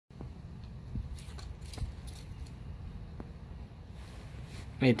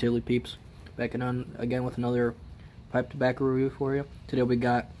Hey Tilly Peeps, back on again with another pipe tobacco review for you. Today we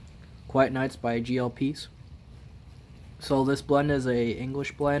got Quiet Nights by G.L Pease. So this blend is a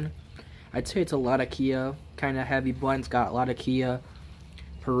English blend. I'd say it's a lot of Kia, kind of heavy blend. It's got a lot of Kia,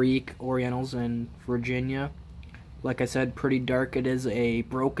 Perique, Orientals, and Virginia. Like I said, pretty dark. It is a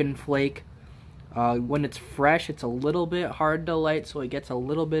broken flake. When it's fresh, it's a little bit hard to light, so it gets a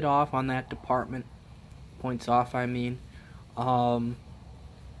little bit off on that department. Points off, I mean.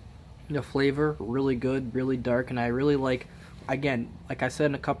 The flavor, really good, really dark, and I really like, again, like I said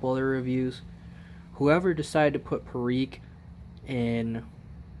in a couple other reviews, whoever decided to put Perique in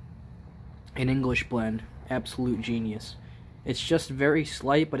an English blend, absolute genius. It's just very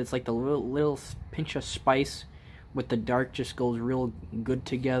slight, but it's like the little pinch of spice with the dark just goes real good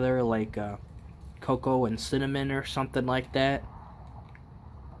together, like cocoa and cinnamon or something like that.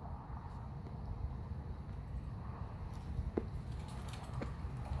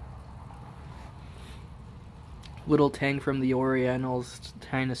 Little tang from the Orientals,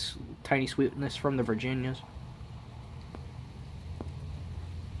 tiny sweetness from the Virginias.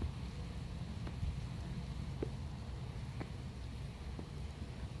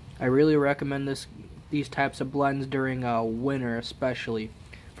 I really recommend these types of blends during winter, especially.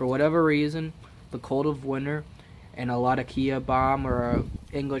 For whatever reason, the cold of winter and a lot of Kia Bomb or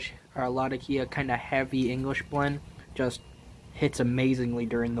a lot of Kia kind of heavy English blend just hits amazingly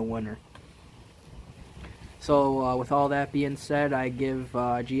during the winter. So with all that being said, I give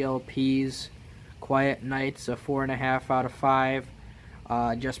G.L Pease Quiet Nights a 4.5 out of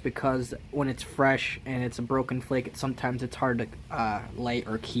 5. Just because when it's fresh and it's a broken flake, sometimes it's hard to light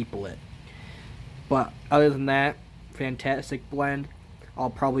or keep lit. But other than that, fantastic blend.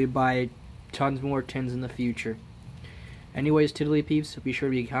 I'll probably buy tons more tins in the future. Anyways, Tiddly Peeps, be sure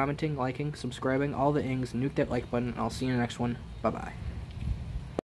to be commenting, liking, subscribing, all the ings, nuke that like button. I'll see you in the next one. Bye-bye.